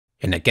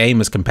In a game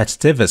as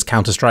competitive as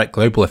Counter-Strike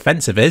Global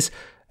Offensive is,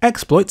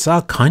 exploits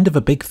are kind of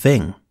a big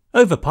thing.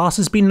 Overpass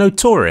has been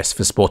notorious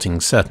for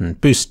sporting certain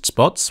boost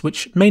spots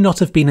which may not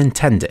have been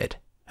intended,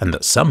 and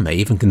that some may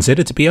even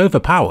consider to be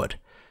overpowered.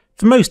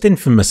 The most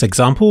infamous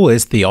example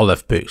is the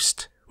Olive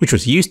boost, which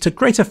was used to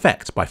great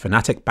effect by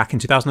Fnatic back in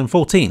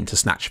 2014 to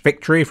snatch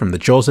victory from the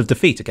jaws of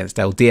defeat against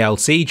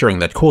LDLC during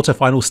the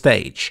quarter-final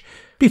stage,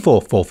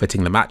 before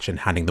forfeiting the match and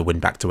handing the win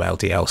back to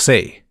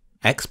LDLC.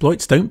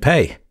 Exploits don't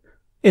pay.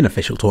 In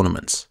official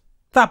tournaments.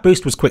 That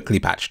boost was quickly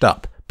patched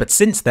up, but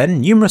since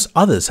then numerous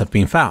others have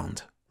been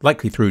found,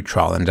 likely through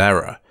trial and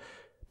error.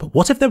 But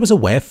what if there was a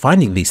way of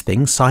finding these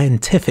things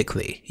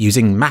scientifically,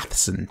 using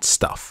maths and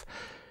stuff?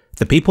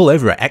 The people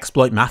over at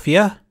Exploit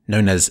Mafia,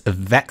 known as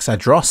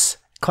Vexadros,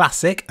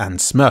 Classic and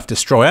Smurf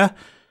Destroyer,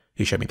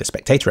 who showed me the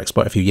Spectator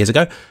exploit a few years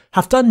ago,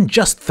 have done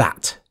just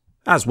that,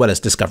 as well as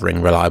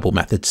discovering reliable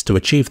methods to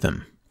achieve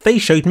them. They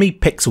showed me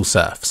pixel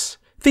surfs.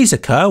 These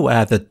occur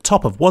where the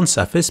top of one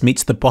surface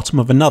meets the bottom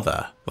of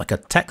another, like a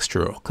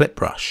texture or clip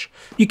brush.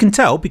 You can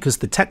tell because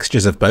the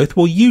textures of both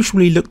will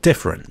usually look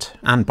different,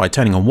 and by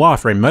turning on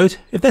wireframe mode,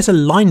 if there's a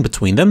line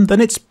between them then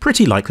it's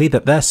pretty likely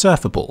that they're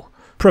surfable,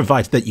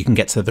 provided that you can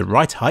get to the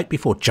right height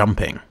before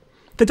jumping.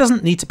 There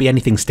doesn't need to be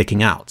anything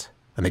sticking out,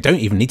 and they don't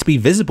even need to be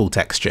visible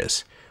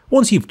textures.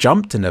 Once you've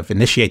jumped and have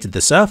initiated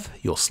the surf,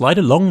 you'll slide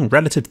along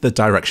relative to the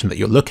direction that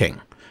you're looking.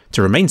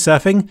 To remain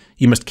surfing,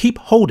 you must keep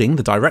holding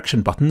the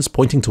direction buttons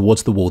pointing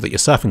towards the wall that you're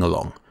surfing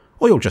along,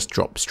 or you'll just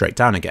drop straight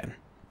down again.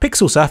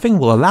 Pixel surfing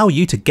will allow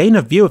you to gain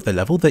a view of the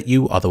level that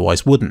you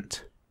otherwise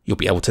wouldn't. You'll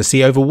be able to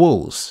see over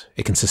walls.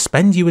 It can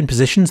suspend you in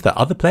positions that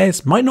other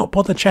players might not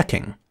bother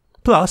checking.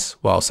 Plus,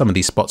 while some of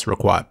these spots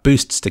require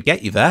boosts to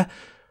get you there,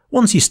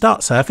 once you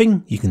start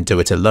surfing, you can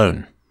do it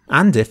alone.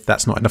 And if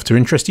that's not enough to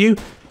interest you,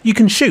 you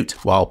can shoot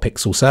while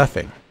pixel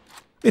surfing.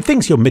 It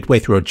thinks you're midway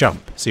through a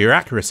jump, so your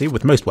accuracy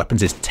with most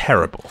weapons is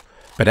terrible,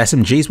 but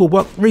SMGs will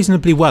work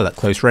reasonably well at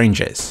close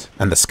ranges,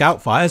 and the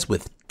Scout fires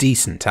with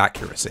decent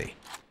accuracy.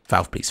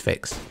 Valve please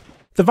fix.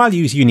 The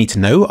values you need to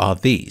know are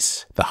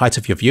these. The height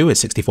of your view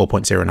is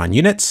 64.09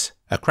 units,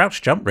 a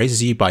crouch jump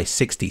raises you by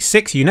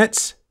 66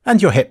 units,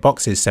 and your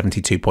hitbox is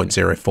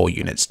 72.04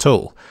 units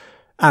tall,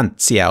 and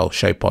CL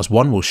Show Pos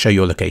 1 will show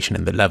your location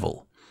in the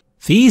level.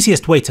 The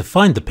easiest way to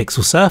find the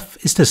pixel surf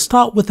is to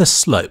start with a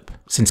slope,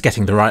 since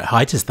getting the right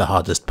height is the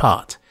hardest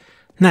part.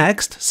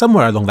 Next,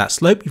 somewhere along that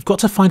slope you've got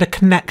to find a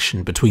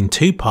connection between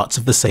two parts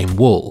of the same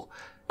wall.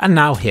 And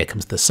now here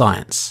comes the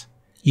science.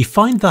 You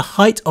find the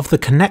height of the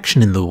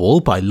connection in the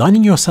wall by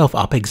lining yourself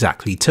up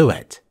exactly to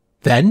it.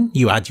 Then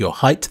you add your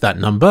height to that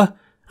number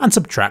and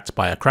subtract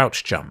by a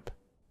crouch jump.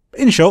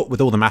 In short, with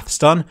all the maths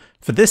done,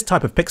 for this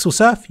type of pixel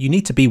surf you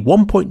need to be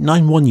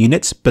 1.91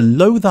 units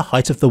below the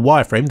height of the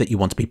wireframe that you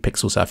want to be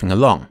pixel surfing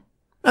along.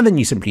 And then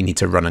you simply need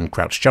to run and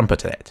crouch jump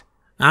at it.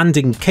 And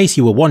in case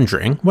you were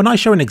wondering, when I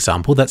show an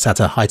example that's at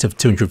a height of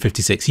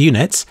 256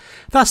 units,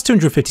 that's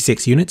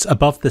 256 units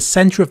above the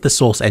centre of the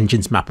source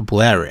engine's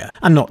mappable area,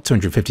 and not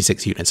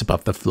 256 units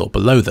above the floor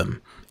below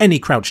them. Any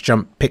crouch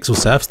jump pixel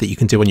surfs that you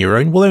can do on your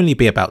own will only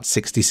be about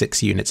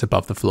 66 units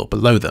above the floor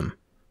below them.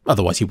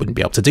 Otherwise you wouldn't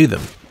be able to do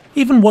them.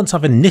 Even once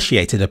I've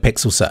initiated a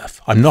pixel surf,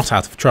 I'm not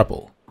out of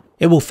trouble.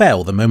 It will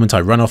fail the moment I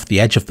run off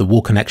the edge of the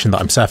wall connection that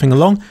I'm surfing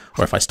along,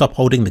 or if I stop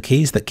holding the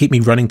keys that keep me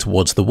running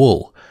towards the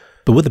wall.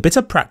 But with a bit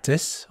of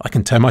practice, I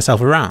can turn myself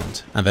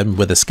around, and then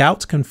with a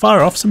scout can fire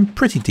off some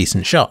pretty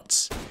decent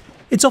shots.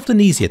 It's often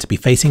easier to be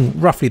facing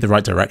roughly the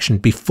right direction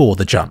before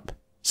the jump,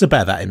 so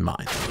bear that in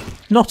mind.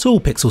 Not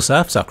all pixel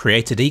surfs are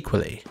created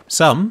equally.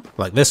 Some,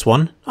 like this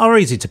one, are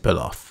easy to pull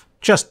off.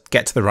 Just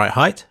get to the right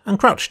height and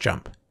crouch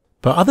jump.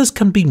 But others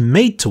can be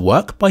made to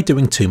work by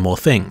doing two more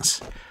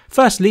things.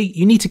 Firstly,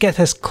 you need to get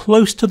as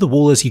close to the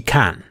wall as you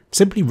can.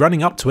 Simply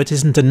running up to it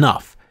isn't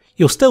enough.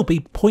 You'll still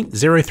be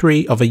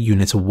 0.03 of a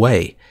unit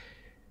away.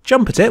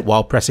 Jump at it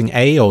while pressing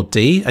A or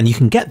D and you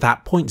can get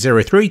that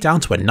 0.03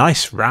 down to a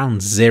nice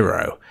round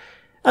 0.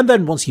 And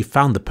then once you've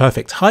found the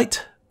perfect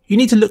height, you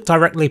need to look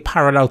directly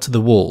parallel to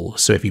the wall,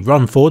 so if you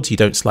run forwards you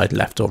don't slide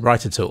left or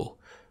right at all.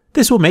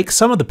 This will make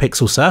some of the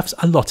pixel surfs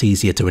a lot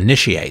easier to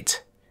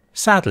initiate.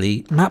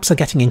 Sadly, maps are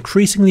getting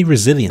increasingly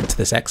resilient to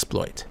this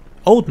exploit.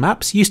 Old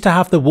maps used to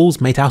have the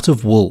walls made out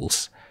of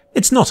walls.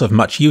 It's not of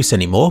much use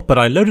anymore, but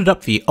I loaded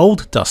up the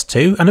old Dust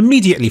 2 and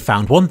immediately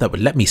found one that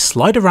would let me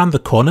slide around the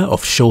corner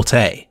of Short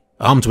A.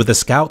 Armed with a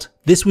scout,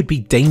 this would be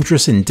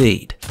dangerous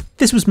indeed.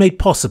 This was made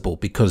possible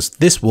because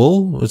this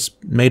wall was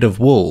made of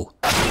wool.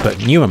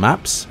 But newer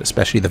maps,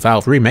 especially the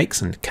Valve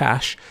remakes and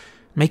Cache,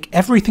 make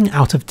everything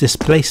out of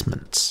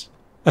displacements.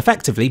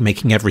 Effectively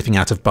making everything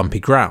out of bumpy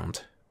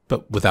ground,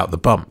 but without the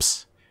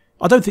bumps.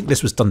 I don't think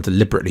this was done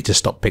deliberately to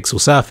stop pixel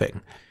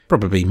surfing,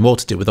 probably more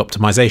to do with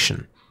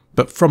optimization.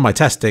 But from my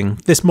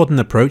testing, this modern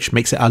approach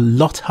makes it a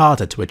lot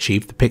harder to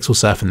achieve the pixel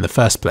surf in the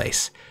first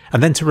place,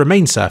 and then to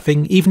remain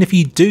surfing even if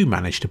you do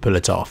manage to pull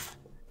it off.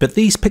 But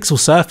these pixel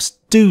surfs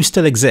do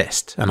still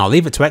exist, and I'll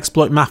leave it to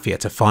Exploit Mafia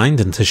to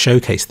find and to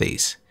showcase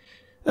these.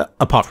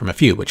 Apart from a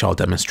few which I'll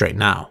demonstrate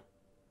now.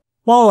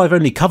 While I've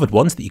only covered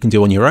ones that you can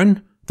do on your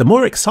own, The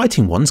more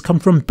exciting ones come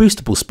from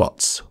boostable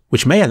spots,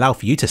 which may allow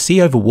for you to see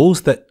over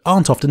walls that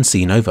aren't often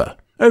seen over.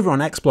 Over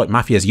on Exploit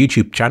Mafia's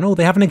YouTube channel,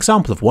 they have an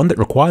example of one that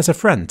requires a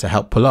friend to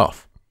help pull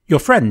off. Your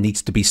friend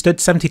needs to be stood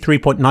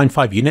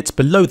 73.95 units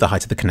below the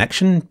height of the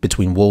connection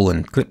between wall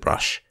and clip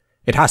brush.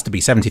 It has to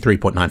be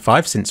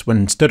 73.95 since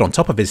when stood on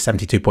top of his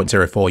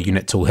 72.04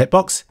 unit tool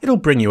hitbox, it'll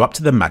bring you up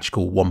to the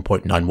magical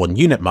 1.91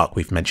 unit mark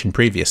we've mentioned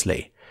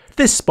previously.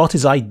 This spot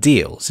is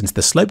ideal since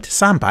the sloped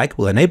sandbag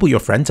will enable your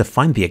friend to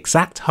find the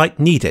exact height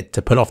needed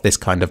to pull off this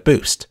kind of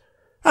boost.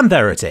 And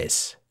there it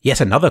is. Yet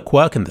another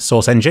quirk in the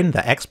Source engine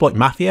that Exploit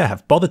Mafia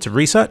have bothered to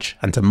research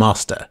and to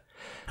master.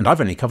 And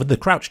I've only covered the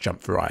crouch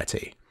jump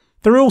variety.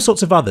 There are all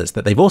sorts of others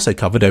that they've also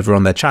covered over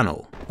on their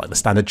channel, like the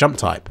standard jump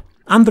type,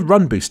 and the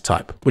run boost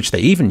type, which they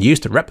even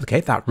used to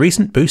replicate that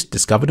recent boost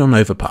discovered on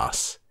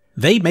Overpass.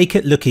 They make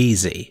it look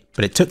easy,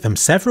 but it took them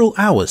several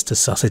hours to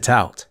suss it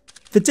out.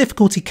 The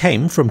difficulty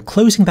came from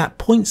closing that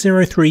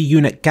 0.03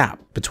 unit gap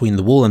between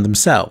the wall and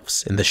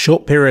themselves in the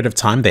short period of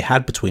time they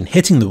had between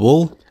hitting the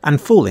wall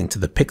and falling to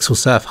the pixel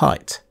surf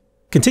height.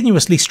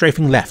 Continuously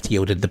strafing left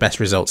yielded the best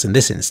results in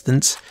this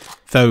instance,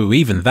 though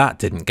even that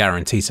didn't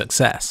guarantee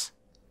success.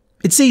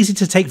 It's easy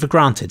to take for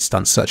granted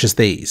stunts such as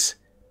these,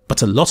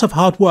 but a lot of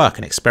hard work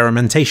and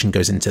experimentation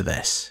goes into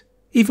this,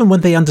 even when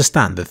they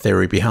understand the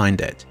theory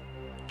behind it.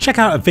 Check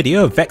out a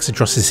video of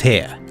Vexadros's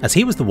here, as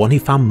he was the one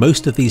who found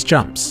most of these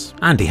jumps,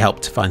 and he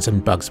helped find some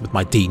bugs with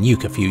my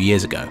D-Nuke a few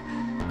years ago.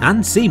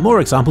 And see more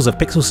examples of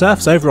pixel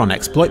surfs over on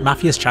Exploit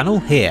Mafia's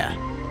channel here,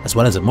 as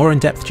well as a more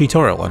in-depth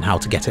tutorial on how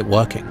to get it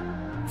working.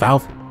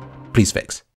 Valve, please fix.